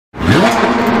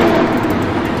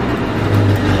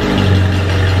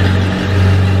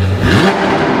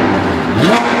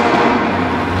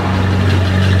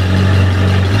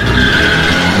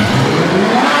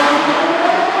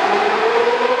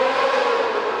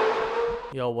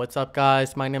Yo, what's up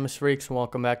guys? My name is Freaks and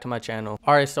welcome back to my channel.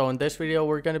 Alright, so in this video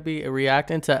we're going to be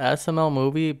reacting to SML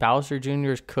movie Bowser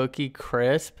Jr.'s Cookie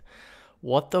Crisp.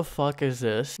 What the fuck is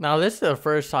this? Now this is the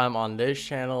first time on this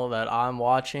channel that I'm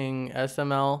watching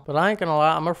SML, but I ain't gonna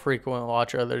lie, I'm a frequent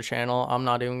watcher of their channel. I'm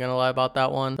not even gonna lie about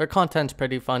that one. Their content's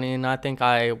pretty funny and I think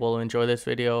I will enjoy this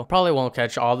video. Probably won't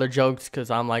catch all the jokes because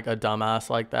I'm like a dumbass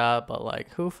like that, but like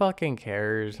who fucking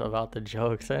cares about the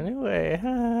jokes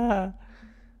anyway?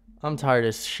 I'm tired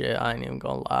as shit, I ain't even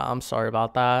gonna lie, I'm sorry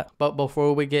about that. But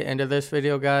before we get into this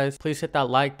video guys, please hit that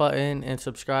like button and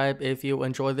subscribe if you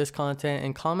enjoy this content,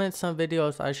 and comment some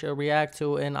videos I should react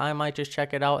to and I might just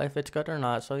check it out if it's good or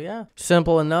not. So yeah,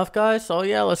 simple enough guys. So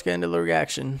yeah, let's get into the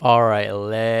reaction. Alright,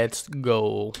 let's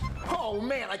go. Oh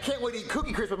man, I can't wait to eat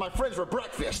Cookie Crisp with my friends for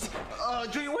breakfast.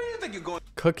 Junior, where do you think you're going?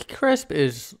 Cookie Crisp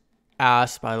is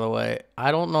ass, by the way.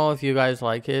 I don't know if you guys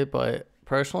like it, but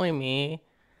personally me,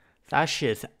 that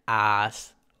shit's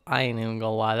ass. I ain't even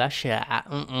gonna lie. That shit,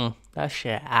 that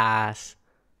shit ass.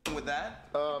 With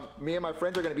that? Me and my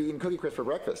friends are gonna be eating Cookie Crisp for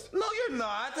breakfast. No, you're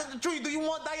not. Junior, do you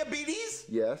want diabetes?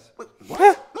 Yes. What?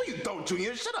 No, you don't,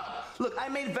 Junior. Shut up. Look, I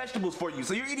made vegetables for you,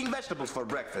 so you're eating vegetables for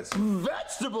breakfast.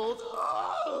 Vegetables?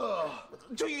 Ugh.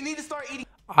 Junior, you need to start eating.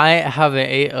 I haven't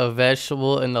ate a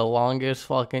vegetable in the longest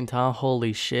fucking time.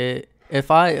 Holy shit. If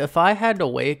I had to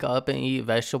wake up and eat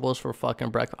vegetables for fucking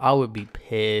breakfast, I would be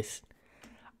pissed.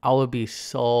 I would be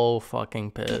so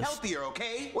fucking pissed. Eat healthier,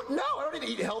 okay? What? No, I don't need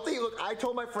to eat healthy. Look, I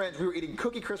told my friends we were eating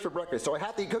Cookie Crisp for breakfast, so I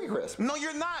have to eat Cookie Crisp. No,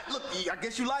 you're not. Look, I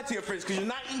guess you lied to your friends because you're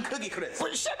not eating Cookie Crisp.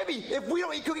 But shut me. If we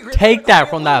don't eat Cookie Crisp, take that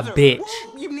from that bitch.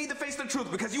 Well, you need to face the truth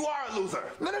because you are a loser.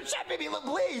 No, shut me, look,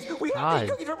 please. We have to eat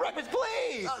cookies for breakfast,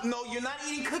 please. No, you're not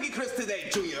eating Cookie Crisp today,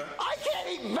 Junior. I can't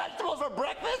eat vegetables for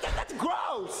breakfast. That's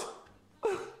gross.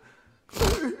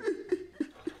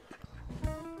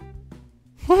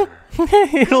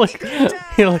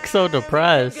 he looks so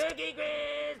depressed.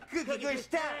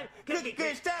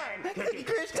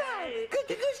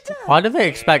 Why do they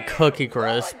expect Cookie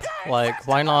Crisp? Like,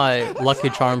 why not Lucky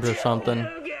Charms or something?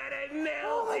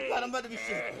 Oh my God, I'm about to be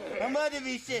sick. I'm about to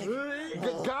be sick.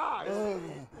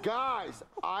 Guys,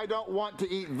 I don't want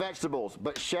to eat vegetables,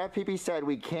 but Chef Pee Pee said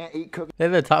we can't eat cookies. They're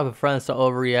the type of friends to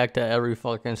overreact to every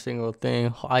fucking single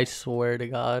thing. I swear to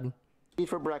God.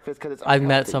 For breakfast because it's I've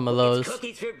met some of those.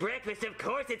 Cookies for breakfast, of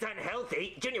course it's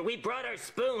unhealthy. Junior, we brought our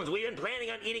spoons. We've been planning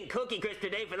on eating Cookie Crisp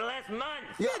today for the last month.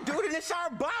 Yeah, dude, and it's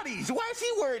our bodies. Why is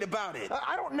he worried about it?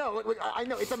 I don't know. I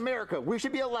know it's America. We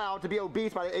should be allowed to be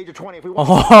obese by the age of 20 if we want.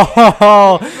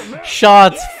 Oh,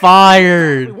 shots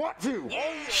fired. We want to.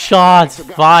 Shots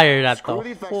fired at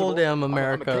the whole damn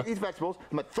America. I'm gonna take these vegetables.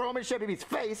 I'm gonna throw them in Chef Pee Pee's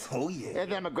face. Oh yeah.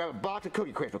 And then I'm gonna grab a box of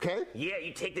Cookie Crisp. Okay? Yeah,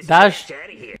 you take this trash out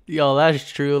of here. Yo, that's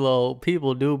true though.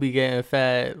 People do be getting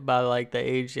fat by like the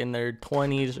age in their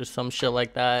 20s or some shit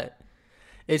like that.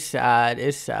 It's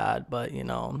sad, but you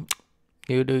know,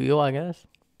 you do you, I guess.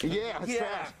 Yeah, it's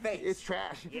trash. It's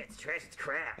trash. Yeah, it's trash. It's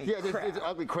crap. Yeah, it's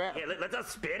ugly crap. Yeah, let's all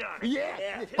spit on it.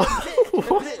 Yeah.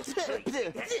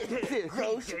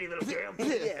 Dirty little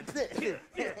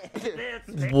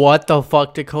girl. What the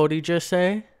fuck did Cody just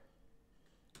say?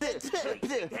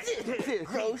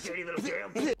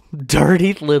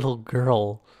 Dirty little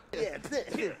girl.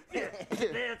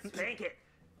 Spank it.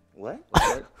 What?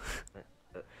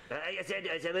 I said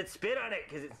let's spit on it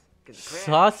because it's crap.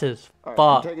 Sauce is fuck.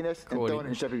 I'm taking this and throwing it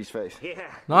in Chef Pee Pee's face. Yeah.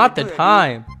 Not the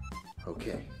time.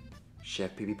 Okay.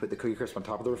 Chef Pee Pee put the Cookie Crisp on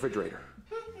top of the refrigerator.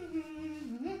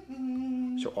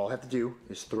 So all I have to do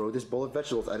is throw this bowl of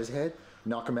vegetables at his head,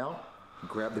 knock him out,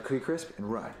 grab the Cookie Crisp, and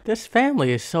run. This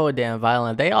family is so damn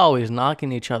violent. They always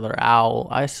knocking each other out.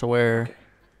 I swear. Okay.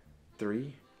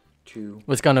 3, 2.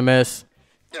 What's gonna miss?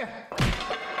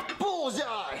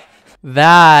 Bullseye!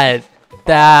 That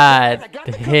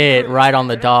hit right on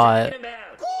the dot.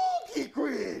 Cookie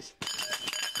Crisp!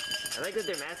 I like that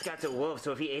their mascot's a wolf,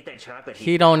 so if he ate that chocolate,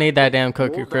 He don't need that damn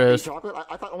Cookie Crisp.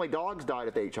 I thought only dogs died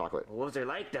if they ate chocolate. Wolves are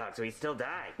like dogs, so he'd still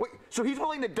die. Wait, so he's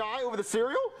willing to die over the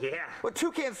cereal? Yeah. But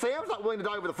Toucan Sam's not willing to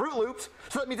die over the Fruit Loops,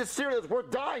 so that means the cereal is worth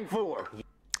dying for.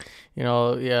 You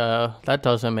know, yeah, that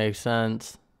doesn't make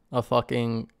sense.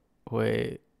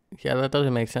 Wait. Yeah, that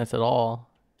doesn't make sense at all.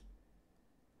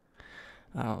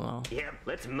 I don't know. Yeah,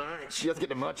 let's munch. Let's get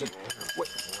to munching.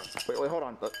 Wait, hold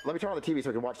on. Let me turn on the TV so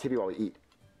we can watch TV while we eat.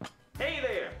 Hey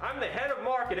there, I'm the head of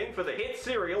marketing for the hit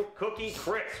cereal Cookie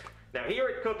Crisp. Now here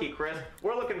at Cookie Crisp,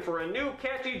 we're looking for a new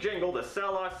catchy jingle to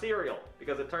sell our cereal,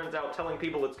 because it turns out telling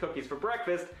people it's cookies for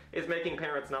breakfast is making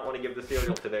parents not want to give the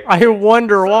cereal to their kids. I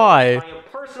wonder why. I am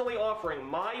personally offering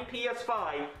my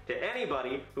PS5 to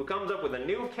anybody who comes up with a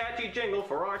new catchy jingle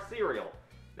for our cereal.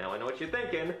 Now I know what you're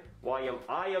thinking. Why am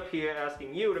I up here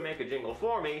asking you to make a jingle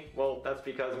for me? Well, that's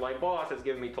because my boss has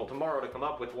given me till tomorrow to come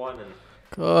up with one, and...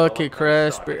 Cookie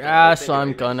Crisp, your ass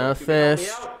I'm gonna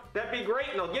fist. That'd be great,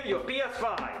 and I'll give you a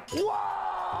PS5.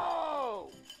 Whoa!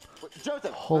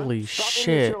 Joseph, Holy stop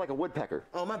shit. like a woodpecker.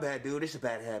 Oh, my bad, dude. It's a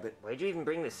bad habit. Why'd you even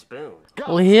bring the spoon? Go.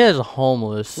 Well, he is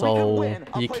homeless, We can so win.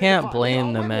 I'll you play can't the five. blame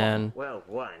I'll the win man. Well,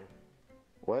 one.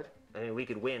 What? I mean, we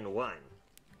could win one.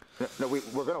 No,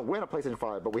 we're gonna win a PlayStation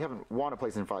 5, but we haven't won a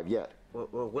PlayStation 5 yet.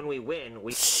 Well, when we win,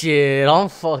 we... Shit, I'm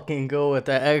fucking good with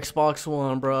the Xbox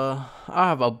One, bruh. I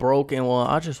have a broken one.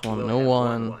 I just want a we'll new have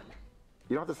one.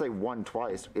 You don't have to say one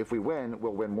twice. If we win,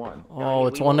 we'll win one. Oh,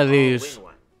 it's We one will of all these. win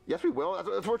one. Yes, we will. That's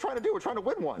what we're trying to do. We're trying to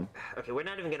win one. Okay, we're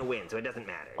not even gonna win, so it doesn't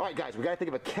matter. All right, guys, we gotta think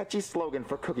of a catchy slogan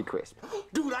for Cookie Crisp.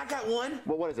 Dude, I got one.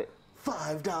 Well, what is it?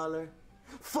 $5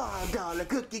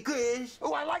 Cookie Crisp.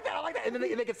 Oh, I like that. I like that. And then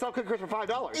they can sell Cookie Crisp for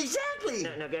 $5. Exactly.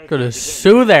 No, guys, Gonna again,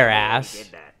 sue their they ass.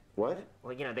 did that. What?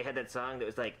 Well, you know, they had that song that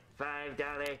was like $5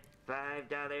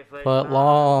 foot But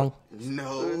long.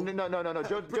 No. No.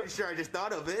 Joe, Pretty sure I just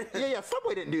thought of it. yeah,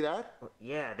 Subway didn't do that.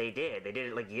 Yeah, they did. They did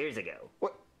it like years ago.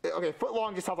 What? Okay, foot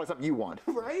long just sounds like something you want.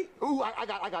 Right? Ooh, I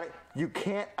got it. You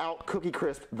can't out Cookie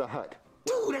Crisp the Hut.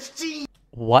 Dude, that's genius.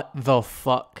 What the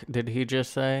fuck did he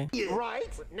just say? Right?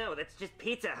 No, that's just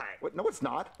Pizza Hut. What? No, it's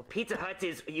not. Pizza Hut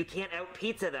is you can't out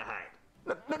pizza the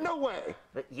Hut. No way.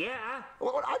 But yeah.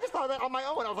 Well, I just thought of that on my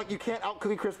own. I was like, you can't out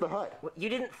Cookie Crisp the Hut. Well, you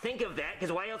didn't think of that,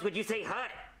 because why else would you say Hut?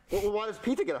 Well, why does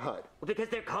pizza get a Hut? Well, because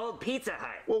they're called Pizza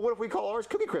Hut. Well, what if we call ours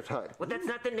Cookie Crisp Hut? Well, that's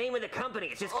not the name of the company.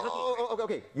 It's just Cookie.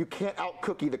 Okay. You can't out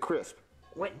Cookie the Crisp.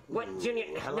 What, Junior?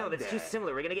 No, that's too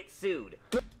similar. We're gonna get sued.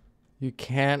 You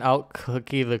can't out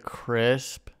Cookie the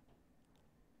Crisp.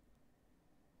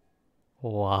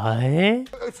 What?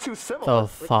 It's too similar. The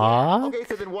fuck? Okay,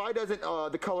 so then why doesn't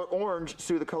the color orange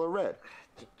sue the color red?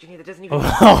 Junior, that doesn't even.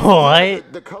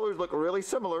 What? The colors look really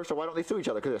similar, so why don't they sue each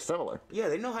other? Because they're similar. Yeah,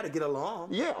 they know how to get along.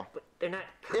 Yeah. But they're not.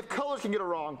 If colors can get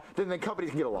along, then the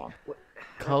companies can get along.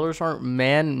 Colors aren't You know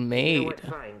man-made. what?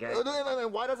 Fine, guys.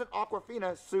 Then why doesn't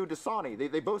Aquafina sue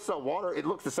Dasani? They both sell water. It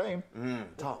looks the same.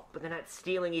 Talk. But they're not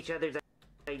stealing each other's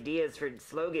ideas for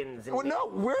slogans. And Well, no,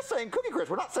 we're saying Cookie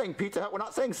Crisp. We're not saying Pizza Hut. We're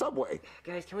not saying Subway.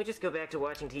 Guys, can we just go back to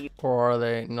watching TV Or are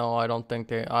they? No, I don't think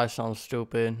they. I sound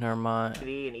stupid. Never mind. and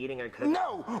eating our cookies?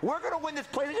 No, we're gonna win this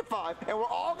PlayStation 5, and we're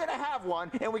all gonna have one,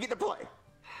 and we get to play.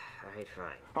 All right, fine.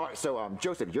 All right, so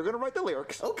Joseph, you're gonna write the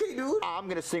lyrics. Okay, dude. I'm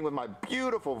gonna sing with my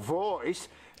beautiful voice,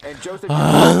 and Joseph.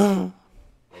 I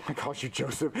called you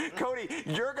Joseph. Cody,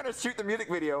 you're gonna shoot the music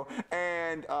video,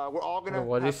 and we're all gonna.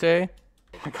 What did he say?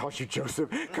 I called you Joseph.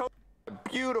 Cody,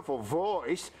 beautiful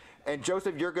voice, and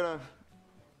Joseph, you're gonna.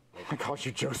 I called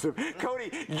you Joseph. Cody,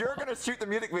 you're gonna shoot the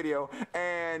music video,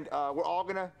 and we're all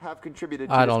gonna have contributed.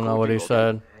 To I this don't know cool what he jingle,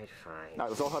 said. All right, fine. All right,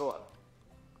 let's all huddle up.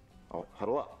 Oh,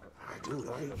 huddle up. Dude,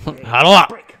 all right. Huddle up.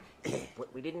 Break.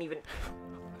 What, we didn't even.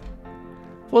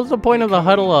 What's the point of the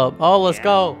huddle up? Oh, let's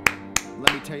go.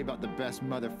 Let me tell you about the best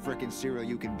mother frickin' cereal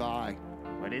you can buy.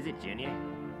 What is it, Junior?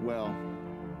 Well,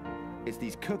 it's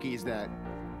these cookies that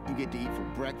you get to eat for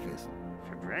breakfast.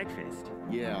 For breakfast?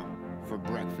 Yeah, for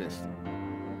breakfast.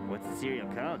 What's the cereal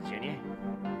called, Junior?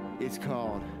 It's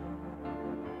called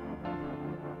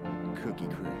Cookie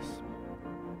Crisp.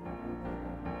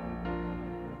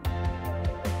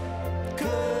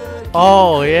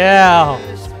 Oh yeah.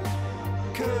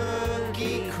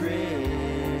 Cookie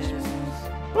Crisp.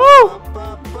 Woo!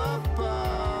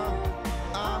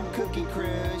 I'm Cookie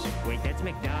Crisp. Wait, that's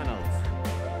McDonald's.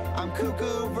 I'm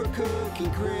cuckoo for Cookie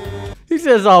Crisp. He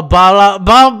says, "Oh, bala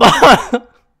bamba."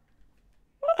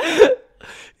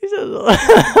 He says,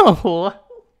 "What?"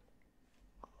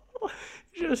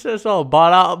 He just says, "Oh,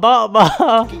 bala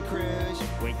bamba." Cookie Crisp.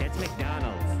 Wait, that's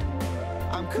McDonald's.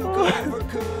 I'm cuckoo for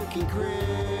Cookie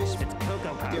Crisp. It's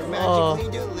Cocoa Puffs. They're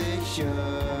magically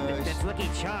delicious. That's Lucky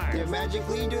They're Charms.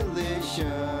 magically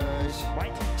delicious.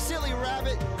 What? Silly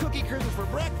rabbit, Cookie Crisp for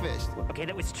breakfast. Okay,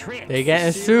 that was Trix. They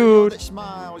getting Cereal sued. that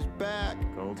smiles back.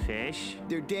 Goldfish.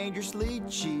 They're dangerously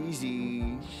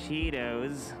cheesy.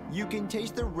 Cheetos. You can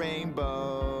taste the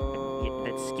rainbow.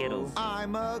 Yeah, that's Skittles.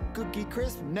 I'm a Cookie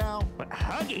Crisp now, What?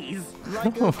 Huggies?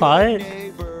 like a What? good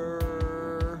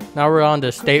neighbor. Now we're on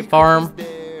to State Cookie Farm. Crisp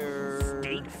there.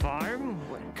 State Farm?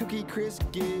 What? Cookie Crisp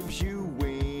gives you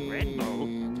Red Bull.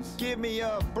 wings. Give me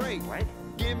a break. What?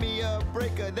 Give me a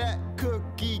break of that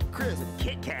Cookie Crisp.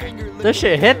 Kit Kat. Finger This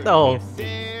shit hit though.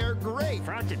 They're great.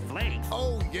 Frosted Flakes.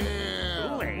 Oh yeah.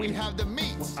 Kool-Aid. We have the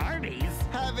meats. Arby's.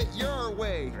 Have it your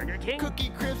way. Burger King.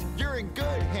 Cookie Crisp, you're in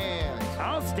good hands.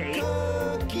 Allstate.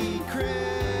 Cookie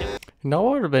Crisp. You know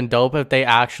what would have been dope if they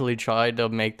actually tried to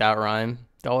make that rhyme?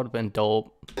 That would have been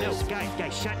dope. No,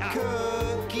 guys, shut up.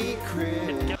 Cookie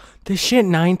This shit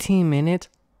 19 minutes?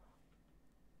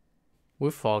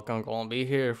 We're fucking gonna be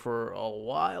here for a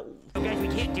while. Oh, guys, we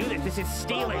can't do this. This is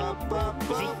stealing.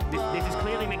 See, this is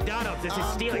clearly McDonald's. This is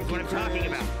stealing. That's what I'm talking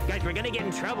about. Guys, we're gonna get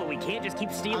in trouble. We can't just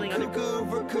keep stealing other... No,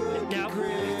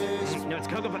 it's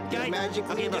Cocoa Puff. Guys,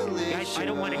 okay, look, guys, I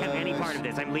don't want to have any part of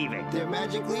this. I'm leaving. They're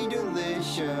magically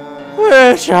delicious.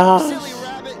 Delicious. Silly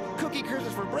rabbit, Cookie Crisp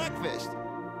is for breakfast.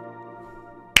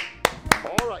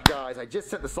 All right, guys, I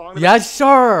just sent the song. Yes,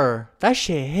 sir. That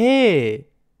shit hit.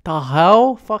 The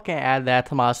hell? Fucking add that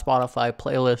to my Spotify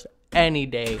playlist any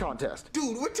day. Contest.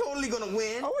 Dude, we're totally gonna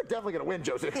win. Oh, we're definitely gonna win,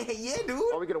 Joseph. Yeah, dude.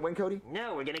 Are we gonna win, Cody?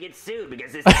 No, we're gonna get sued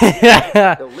because this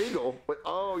is Illegal? But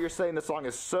oh, you're saying the song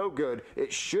is so good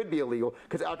it should be illegal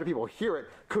because after people hear it,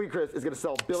 Cookie Crisp is gonna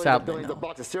sell billions and billions of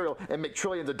boxes of cereal and make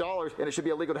trillions of dollars, and it should be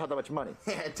illegal to have that much money.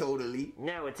 Yeah, totally.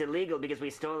 No, it's illegal because we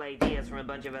stole ideas from a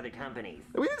bunch of other companies.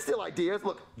 We didn't steal ideas.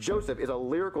 Look, Joseph is a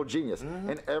lyrical genius,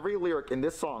 and every lyric in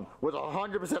this song was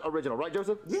 100% original, right,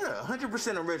 Joseph? Yeah,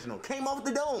 100% original. Came off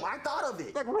the dome. I thought of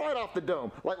it. Like right off the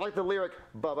dome, like the lyric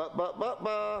 "ba ba ba ba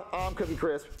ba." I'm Cookie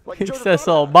Crisp. Like He Joseph said thought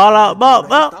so. of it. Ba ba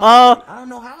ba ba. I don't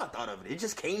know how I thought of it. It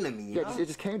just came to me. You Yeah, know? it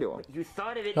just came to him. You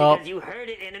thought of it Oh. because you heard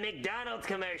it in a McDonald's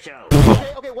commercial.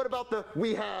 Okay, what about the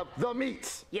 "we have the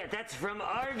meats"? Yeah, that's from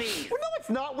Arby's. Well, no,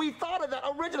 it's not. We thought of that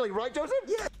originally, right, Joseph?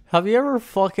 Yeah. Have you ever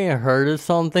fucking heard of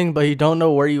something, but you don't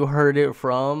know where you heard it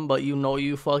from, but you know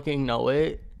you fucking know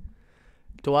it?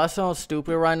 Do I sound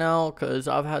stupid right now? Because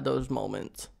I've had those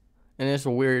moments. And it's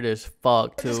weird as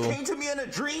fuck, It just too. came to me in a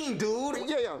dream, dude.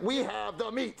 Yeah, we have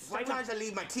the meats. Sometimes I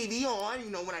leave my TV on,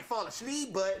 you know, when I fall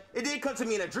asleep, but it did come to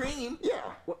me in a dream. Yeah.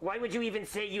 Why would you even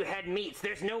say you had meats?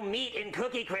 There's no meat in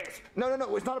Cookie Crisp. No.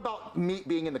 It's not about meat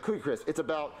being in the Cookie Crisp. It's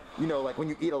about, you know, like when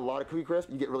you eat a lot of Cookie Crisp,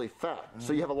 you get really fat.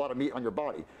 So you have a lot of meat on your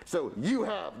body. So you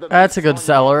have the That's a meats good on your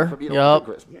seller. body from eating a lot of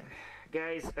Yup. Cookie Crisp.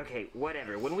 Guys, okay,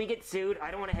 whatever. When we get sued,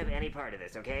 I don't want to have any part of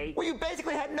this, okay? Well, you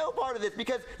basically had no part of this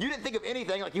because you didn't think of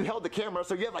anything. Like you held the camera,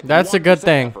 so you have like. That's a good 1%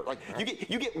 thing. effort. Like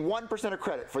you get 1% of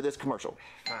credit for this commercial.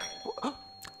 Fine.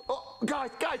 Oh, guys,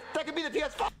 that could be the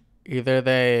PS5. Either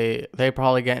they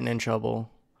probably getting in trouble.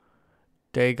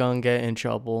 They gonna get in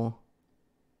trouble.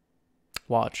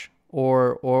 Watch.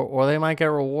 Or they might get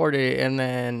rewarded and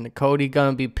then Cody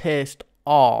gonna be pissed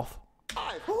off.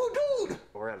 Oh, dude.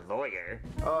 Or a lawyer.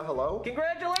 Hello.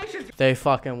 Congratulations! They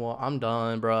fucking will. I'm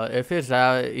done, bro. If it's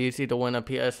that easy to win a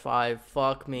PS5,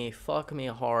 fuck me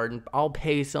hard. I'll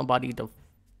pay somebody to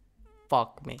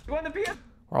fuck me. You won the PS...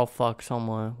 Or I'll fuck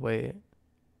someone. Wait.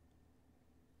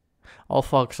 I'll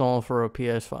fuck someone for a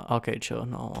PS5. Okay, chill.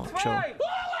 No, chill. Fine!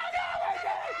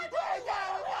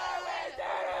 Yeah,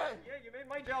 you made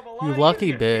my job a lot You lucky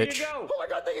easier. Here bitch. you go. Oh my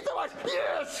God! Thank you so much.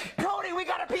 Yes, Cody, we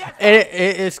got a PS5.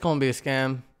 It's gonna be a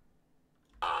scam.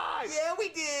 Yeah, we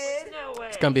did. No way.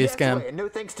 It's gonna be a Yes, scam. wait, no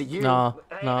thanks to you. Nah.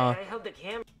 I held the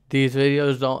camera. These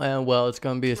videos don't end well. It's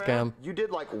gonna be a scam. You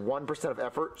did like 1% of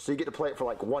effort, so you get to play it for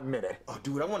like 1 minute. Oh,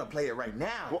 dude, I want to play it right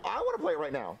now. Well, I want to play it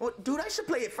right now. Well, dude, I should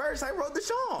play it first. I wrote the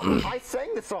song. I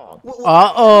sang the song. Well,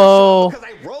 Uh-oh. Because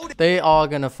I wrote it. They all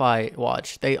gonna fight.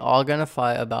 Watch. They all gonna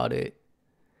fight about it.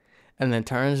 And then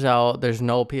turns out there's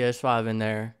no PS5 in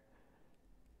there.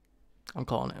 I'm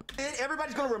calling it.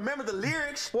 Everybody's going to remember the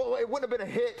lyrics. Well, it wouldn't have been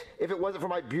a hit if it wasn't for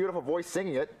my beautiful voice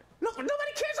singing it. No, nobody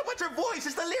cares about your voice.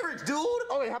 It's the lyrics, dude.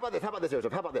 Okay, how about this?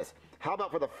 Joseph? How about this? How about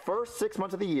for the first 6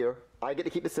 months of the year, I get to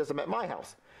keep the system at my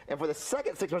house. And for the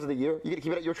second 6 months of the year, you get to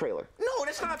keep it at your trailer. No,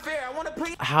 that's not fair. I want to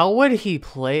play How would he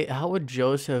play? How would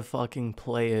Joseph fucking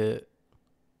play it?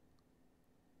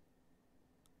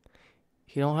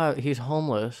 He's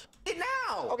homeless. it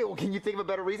now. Okay, well, can you think of a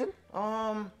better reason?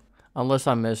 Unless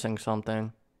I'm missing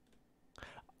something.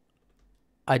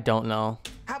 I don't know.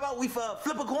 How about we flip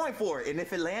a coin for it, and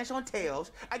if it lands on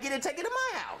tails, I get to take it to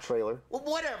my house. Trailer. Well,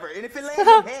 whatever. And if it lands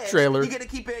on heads, Trailer. you get to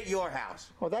keep it at your house.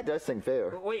 Well, that does seem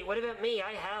fair. Wait, what about me?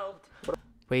 I helped.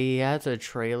 Wait, he has a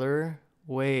trailer?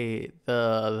 Wait,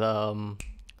 the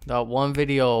one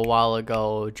video a while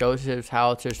ago, Joseph's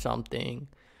house or something.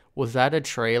 Was that a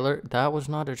trailer? That was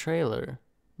not a trailer.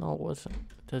 No, it wasn't.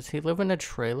 Does he live in a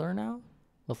trailer now?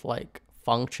 With like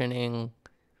functioning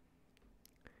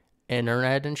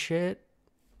internet and shit?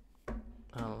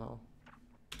 I don't know.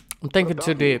 I'm thinking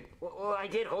too deep. Well, I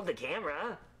did hold the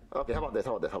camera. Okay, how about this?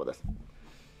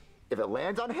 If it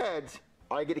lands on heads,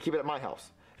 I get to keep it at my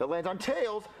house. If it lands on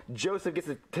tails, Joseph gets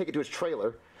to take it to his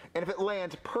trailer. And if it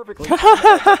lands perfectly,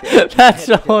 That's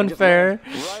so unfair.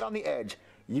 right on the edge,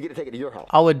 you get to take it to your house.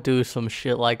 I would do some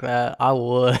shit like that. I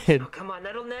would. Oh, come on,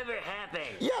 that'll never happen.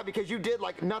 Yeah, because you did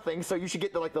like nothing, so you should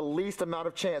get the least amount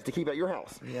of chance to keep it at your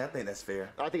house. Yeah, I think that's fair.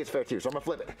 I think it's fair too, so I'm gonna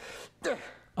flip it.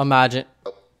 Imagine.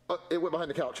 It went behind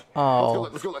the couch. Oh.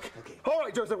 Let's go look. Okay. All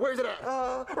right, Joseph, where's it at?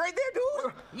 Right there,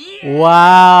 dude. Yeah.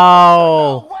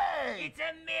 Wow. No way. It's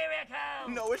a miracle.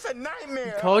 No, it's a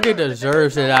nightmare. Cody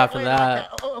deserves it after Wait, that.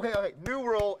 Okay. New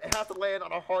rule, it has to land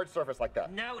on a hard surface like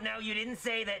that. No, you didn't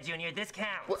say that, Junior. This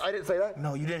counts. Well, I didn't say that.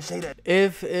 No, you didn't say that.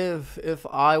 If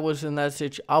I was in that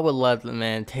situation, I would let the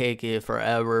man take it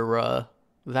forever, bruh.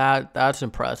 That's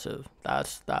impressive.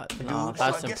 That's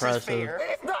impressive.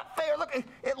 It's not fair. Look,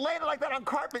 it landed like that on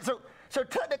carpet. So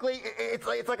technically,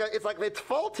 it's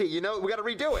faulty. You know, we got to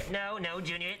redo it. No,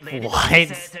 Junior. It landed What? like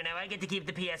this, so now I get to keep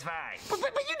the PS5. But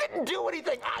you didn't do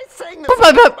anything. I sang this.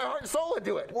 I put my heart and soul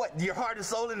into it. What? Your heart and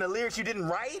soul in the lyrics you didn't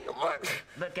write?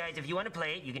 Look, guys, if you want to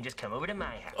play it, you can just come over to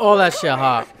my house. Oh, that shit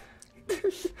hot.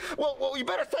 Well, you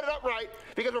better set it up right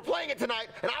because we're playing it tonight,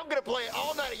 and I'm gonna play it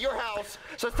all night at your house.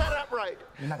 So set it up right.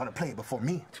 You're not gonna play it before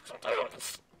me.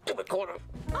 Stupid quarter.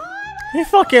 He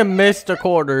fucking missed a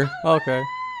quarter. Okay.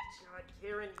 God,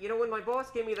 Karen, you know when my boss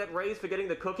gave me that raise for getting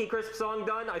the Cookie Crisp song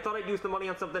done, I thought I'd use the money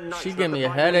on something nice. She not gave to me a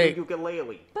buy new headache.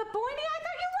 Ukulele. But Boydie, I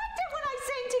thought you liked it when I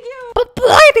sang to you. But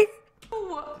Blighty.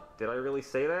 Oh, Did I really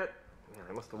say that? Yeah,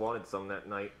 I must have wanted some that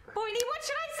night. Boydie, what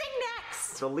should I sing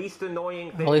next? The least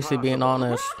annoying thing At least he being possible.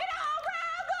 honest. Rock it all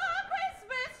around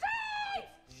the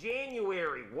Christmas tree.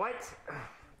 January, what?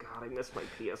 God, I missed my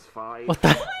PS5. What the?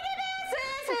 This is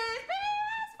his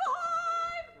PS5.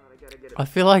 God, I gotta get it. I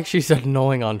feel like she's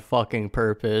annoying on fucking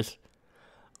purpose.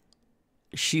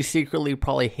 She secretly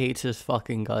probably hates his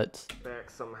fucking guts.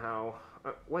 Back somehow.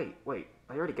 Wait.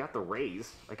 I already got the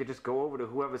raise. I could just go over to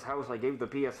whoever's house I gave the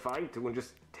PS5 to and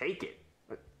just take it.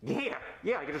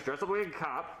 Yeah, I could just dress up like a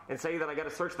cop and say that I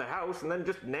gotta search the house and then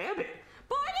just nab it.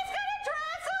 Boydie's gonna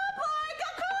dress up like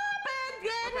a cop and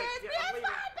get his I'm PS5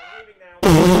 back.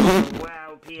 leaving now. Wow,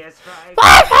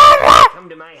 PS5. Come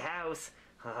to my house.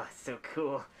 Oh, so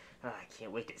cool. Oh, I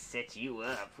can't wait to set you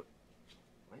up.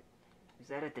 What? Who's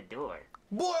that at the door?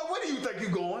 Boy, where do you think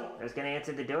you're going? I was gonna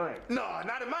answer the door. Nah,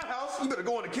 not in my house. You better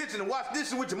go in the kitchen and wash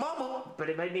dishes with your mama. But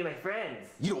it might be my friends.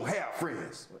 You don't have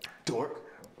friends, dork.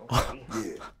 Okay.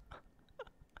 Yeah.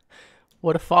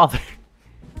 What a father.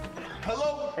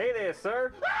 Hello? Hey there,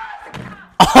 sir.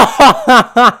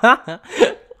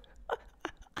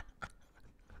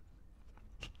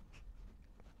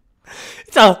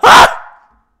 It's a.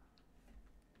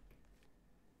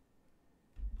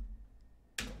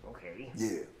 Okay. Yeah.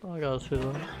 Oh, I gotta see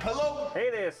that. Hello? Hey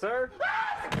there, sir.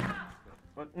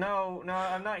 No,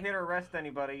 I'm not here to arrest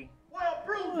anybody. Well,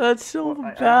 Bruce. That's so I don't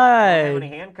have bad. any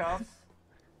handcuffs.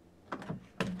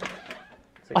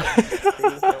 See,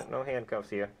 no handcuffs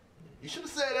here. You should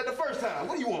have said that the first time.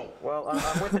 What do you want? Well,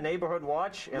 I'm with the neighborhood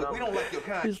watch, and Look, we don't like your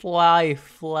kind. His life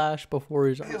flashed before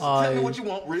his Here, so tell me what eyes. you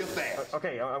want real fast.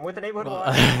 okay, I'm with the neighborhood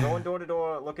watch, I'm going door to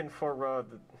door looking for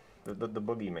the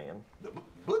boogeyman. The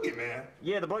boogeyman?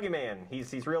 Yeah, the boogeyman.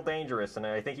 He's real dangerous, and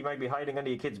I think he might be hiding under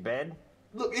your kid's bed.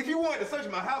 Look, if you wanted to search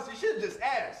my house, you should have just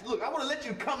asked. Look, I want to let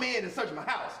you come in and search my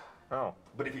house. Oh.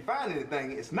 But if you find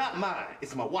anything, it's not mine.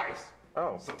 It's my wife's.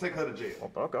 Oh. So take her to jail.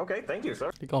 Okay, thank you,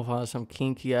 sir. You gonna find some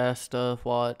kinky ass stuff,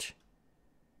 watch.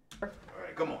 All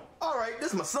right, come on. All right,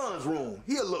 this is my son's room.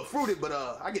 He a little fruity, but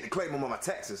I get to claim him on my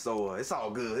taxes, so it's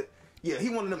all good. Yeah, he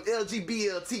one of them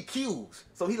LGBTQs.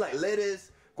 So he like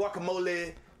lettuce,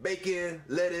 guacamole, bacon,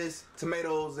 lettuce,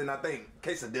 tomatoes, and I think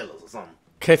quesadillas or something.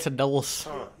 Quesadillas.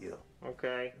 Yeah.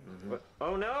 Okay. But,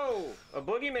 oh no! A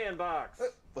boogeyman box!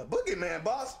 A boogeyman,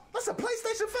 boss? That's a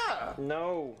PlayStation 5.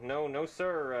 No,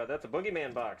 sir. That's a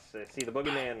boogeyman box. See, the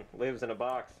boogeyman lives in a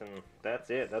box, and that's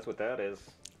it. That's what that is.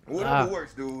 Whatever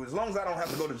works, dude. As long as I don't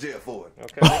have to go to jail for it.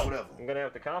 Okay. Whatever. I'm gonna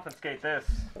have to confiscate this.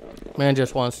 Man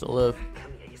just wants to live.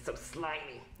 Come here, you're so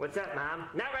slimy. What's up, Mom?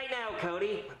 Not right now,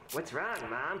 Cody. What's wrong,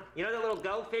 Mom? You know the little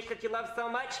goldfish that you love so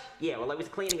much? Yeah, well, I was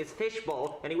cleaning his fish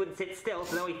bowl, and he wouldn't sit still,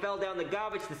 so now he fell down the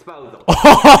garbage disposal.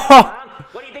 Mom,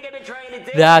 what do you think I've been trying to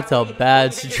do? That's a Cody?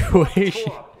 bad What do you think this is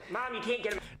situation. for? Mom, you can't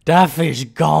get him That fish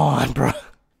gone, bro.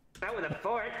 out with a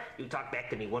fork. You talk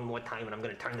back to me one more time, and I'm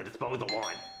gonna turn the disposal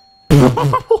on.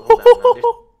 Hold on,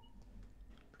 Mom,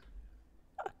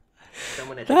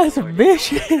 someone at the That's door.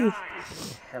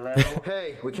 vicious. Hello?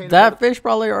 Hey, we came That fish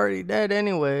probably already dead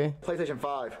anyway. PlayStation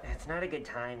 5. It's not a good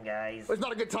time, guys. It's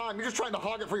not a good time. You're just trying to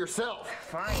hog it for yourself.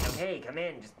 Fine, okay, come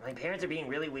in. Just my parents are being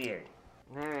really weird.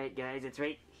 Alright, guys, it's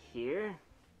right here.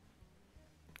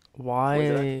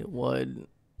 Why would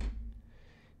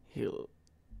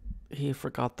he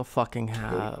forgot the fucking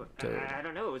hat, dude? I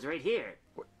don't know, it was right here.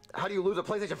 How do you lose a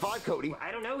PlayStation 5, Cody?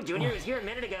 I don't know, Junior. It was here a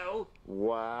minute ago.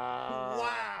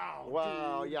 Wow.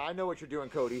 Wow. Yeah, I know what you're doing,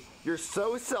 Cody. You're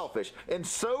so selfish and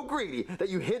so greedy that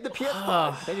you hid the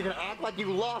PS5 and you're gonna act like you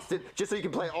lost it just so you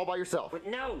can play it all by yourself. But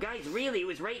no, guys, really, it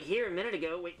was right here a minute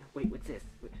ago. Wait, what's this?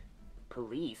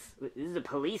 Police? This is a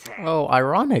police hack. Oh,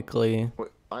 ironically.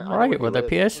 Right, where the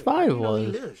PS5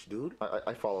 was. Lives, dude.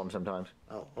 I follow him sometimes.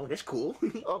 Oh, that's cool.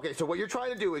 Okay, so what you're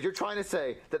trying to do is you're trying to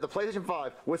say that the PlayStation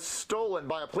 5 was stolen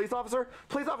by a police officer?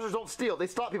 Police officers don't steal. They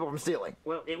stop people from stealing.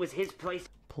 Well, it was his place.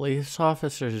 Police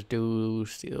officers do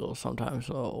steal sometimes,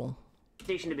 though.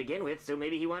 Station to begin with, so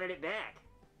maybe he wanted it back.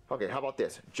 Okay, how about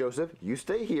this? Joseph, you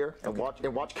stay here and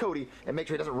watch Cody and make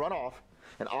sure he doesn't run off.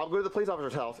 And I'll go to the police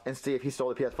officer's house and see if he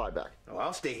stole the PS5 back. Oh,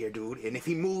 I'll stay here, dude. And if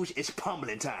he moves, it's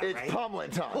pummeling time, right? It's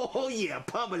pummeling time. Oh, yeah,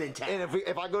 pummeling time. And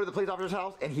if I go to the police officer's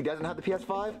house and he doesn't have the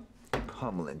PS5,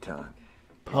 pummeling time.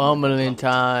 Pummeling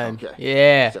time. Okay.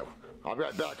 Yeah. So, I'll be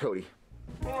right back, Cody.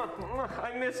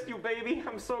 I missed you, baby.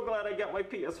 I'm so glad I got my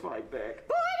PS5 back.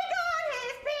 Boy, got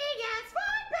his PS5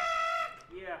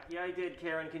 back. Yeah, I did,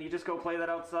 Karen. Can you just go play that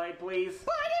outside, please?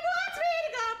 Boy, wants me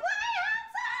to go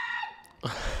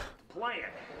play outside. Play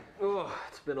it. Oh,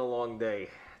 it's been a long day.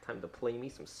 Time to play me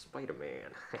some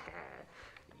Spider-Man.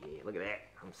 Yeah, look at that.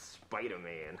 I'm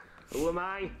Spider-Man. Who am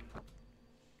I?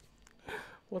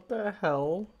 What the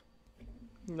hell?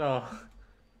 No.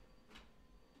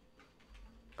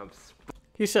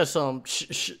 He says some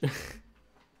shh.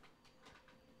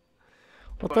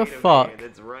 What the fuck?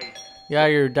 That's right. Yeah,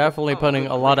 you're definitely putting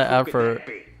a lot of effort.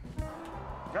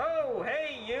 Oh,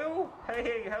 hey, you.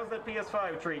 Hey, how's that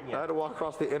PS5 treating you? I had to walk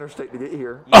across the interstate to get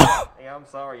here. Yeah, I'm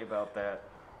sorry about that.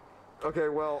 Okay,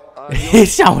 well, He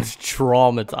sounds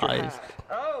traumatized.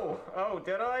 Oh,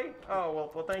 did I?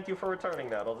 Oh, well, thank you for returning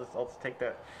that. I'll just take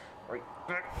that right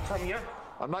back from you.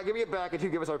 I'm not giving it back until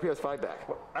you give us our PS5 back.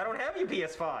 I don't have your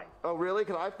PS5. Oh, really?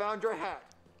 Because I found your hat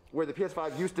where the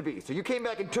PS5 used to be. So you came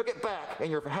back and took it back, and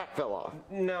your hat fell off.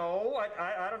 No,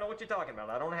 I don't know what you're talking about.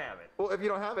 I don't have it. Well, if you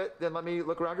don't have it, then let me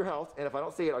look around your house, and if I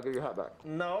don't see it, I'll give you your hat back.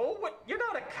 No, but you're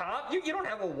not a cop. You don't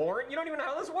have a warrant. You don't even know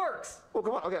how this works. Well,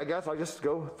 come on. Okay, I guess I'll just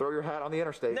go throw your hat on the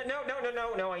interstate.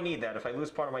 No, I need that. If I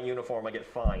lose part of my uniform, I get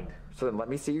fined. So then let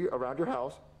me see you around your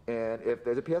house, and if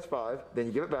there's a PS5, then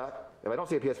you give it back. If I don't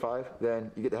see a PS5,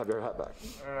 then you get to have your hat back.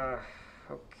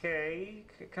 Okay.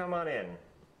 Come on in.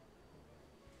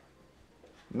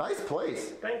 Nice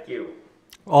place. Thank you.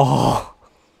 Oh.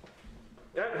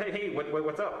 Hey,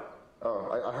 what's up? Oh,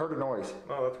 I heard a noise.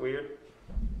 Oh, that's weird.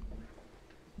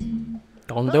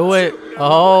 Don't do it.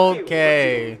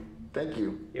 Okay. Thank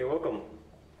you. You're welcome.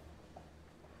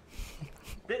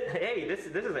 Hey, this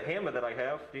is a hammer that I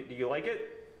have. Do you like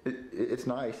it? It's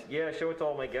nice. Yeah, show it to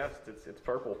all my guests. It's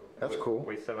purple. That's cool.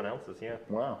 Weighs 7 ounces, yeah.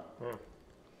 Wow.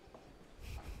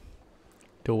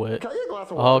 Do it. Can I get a glass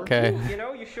of water? Okay. You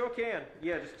know, you sure can.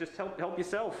 Yeah, just help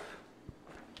yourself.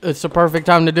 It's the perfect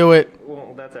time to do it.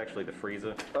 Well, that's actually the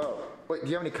freezer. Oh, wait, do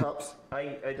you have any cups?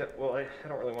 I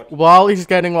don't really want to. While he's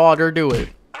getting water, do it.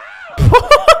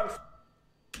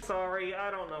 Sorry,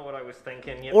 I don't know what I was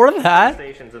thinking. You Or know, that.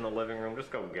 Station's in the living room.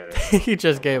 Just go get it. He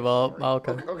just gave up.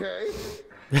 Okay. Okay.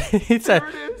 He said, There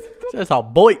it is. "That's a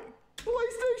boy."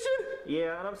 PlayStation.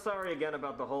 Yeah, and I'm sorry again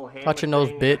about the whole hammer Watch your nose,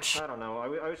 thing. bitch. I don't know.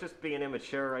 I was just being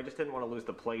immature. I just didn't want to lose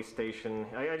the PlayStation.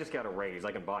 I just got a raise.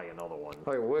 I can buy another one.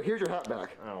 Okay, well, here's your hat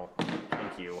back. Oh,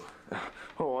 thank you.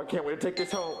 Oh, I can't wait to take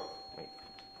this home. Wait,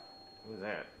 who's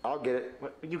that? I'll get it.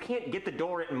 What? You can't get the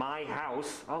door at my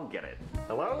house. I'll get it.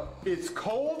 Hello? It's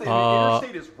cold and the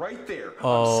interstate is right there.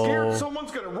 I'm scared Oh.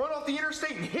 someone's gonna run off the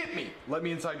interstate and hit me. Let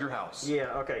me inside your house.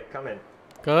 Yeah, okay, come in.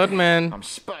 Good man. I'm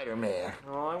Spider-Man.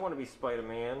 Oh, I want to be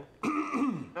Spider-Man.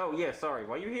 Oh, yeah, sorry.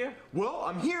 Why are you here? Well,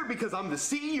 I'm here because I'm the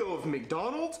CEO of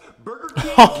McDonald's, Burger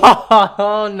King,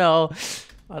 Oh no.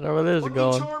 I know where this is Lucky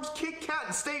going. Charms, Kit Kat,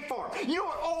 and State Farm. You know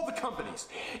what? All the companies.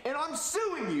 And I'm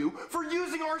suing you for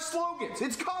using our slogans.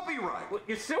 It's copyright.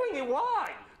 You're suing me?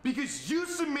 Why? Because you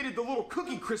submitted the little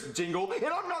Cookie Crisp jingle, and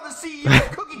I'm not the CEO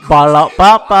of Cookie Crisp.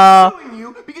 Ba-la-ba-ba. I'm suing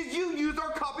you because you used our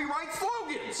copyright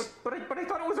slogans. But I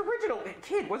thought it was original.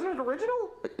 Kid, wasn't it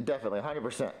original? Definitely,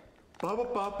 100%.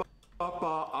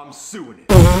 Ba-ba-ba-ba-ba-ba, I'm suing it.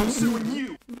 I'm suing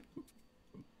you.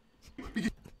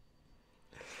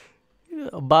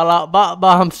 Ba-la-ba-ba,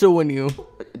 I'm suing you.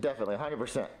 Definitely,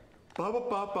 100%.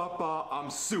 Ba-ba-ba-ba-ba, I'm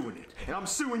suing it. And I'm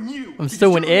suing you. I'm because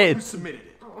suing you're the one it. who submitted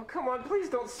it. Oh, come on, please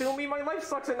don't sue me. My life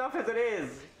sucks enough as it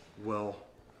is. Well,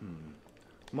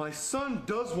 my son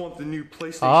does want the new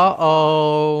PlayStation.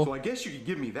 Uh-oh. So I guess you could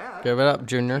give me that. Give it up,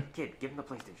 Junior. Kid, give him the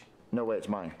PlayStation. No way, it's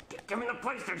mine. Give him the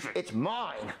PlayStation. It's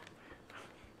mine.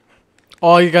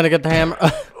 Oh, you're gonna get the hammer.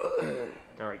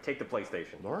 All right, take the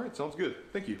PlayStation. All right, sounds good.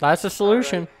 Thank you. That's the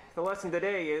solution. Right. The lesson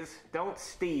today is don't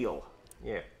steal.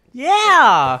 Yeah.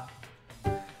 Yeah!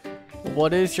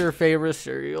 What is your favorite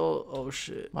cereal? Oh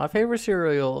shit. My favorite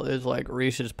cereal is like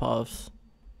Reese's Puffs.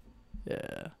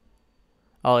 Yeah.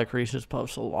 I like Reese's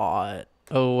Puffs a lot.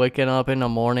 Oh, waking up in the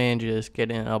morning and just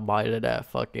getting a bite of that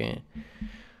fucking...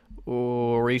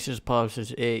 Ooh, Reese's Puffs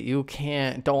is it. You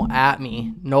can't... Don't at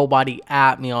me. Nobody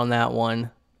at me on that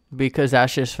one. Because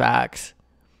that's just facts.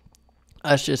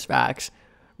 That's just facts.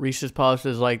 Reese's Puffs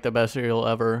is like the best cereal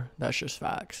ever. That's just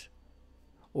facts.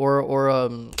 Or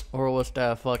what's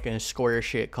that fucking square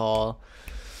shit called?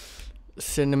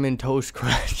 Cinnamon Toast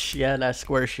Crunch. Yeah, that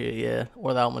square shit, yeah.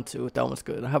 Or that one too. That one's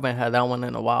good. I haven't had that one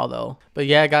in a while though. But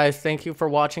yeah, guys, thank you for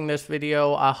watching this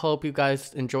video. I hope you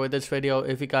guys enjoyed this video.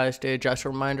 If you guys did, just a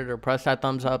reminder to press that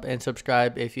thumbs up and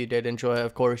subscribe if you did enjoy it.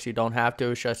 Of course, you don't have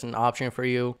to. It's just an option for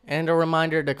you. And a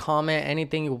reminder to comment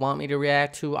anything you want me to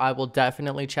react to. I will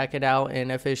definitely check it out.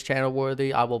 And if it's channel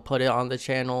worthy, I will put it on the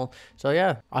channel. So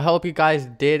yeah, I hope you guys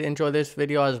did enjoy this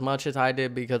video as much as I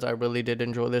did, because I really did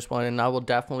enjoy this one. And I will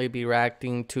definitely be reacting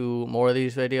to more of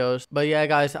these videos. But yeah,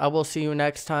 guys, I will see you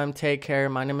next time. Take care.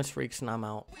 My name is Freaks and I'm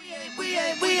out. We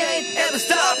ain't ever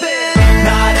stopping.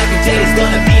 Not every day is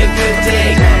gonna be a good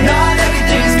day. Not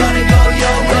everything's gonna go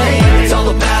your way.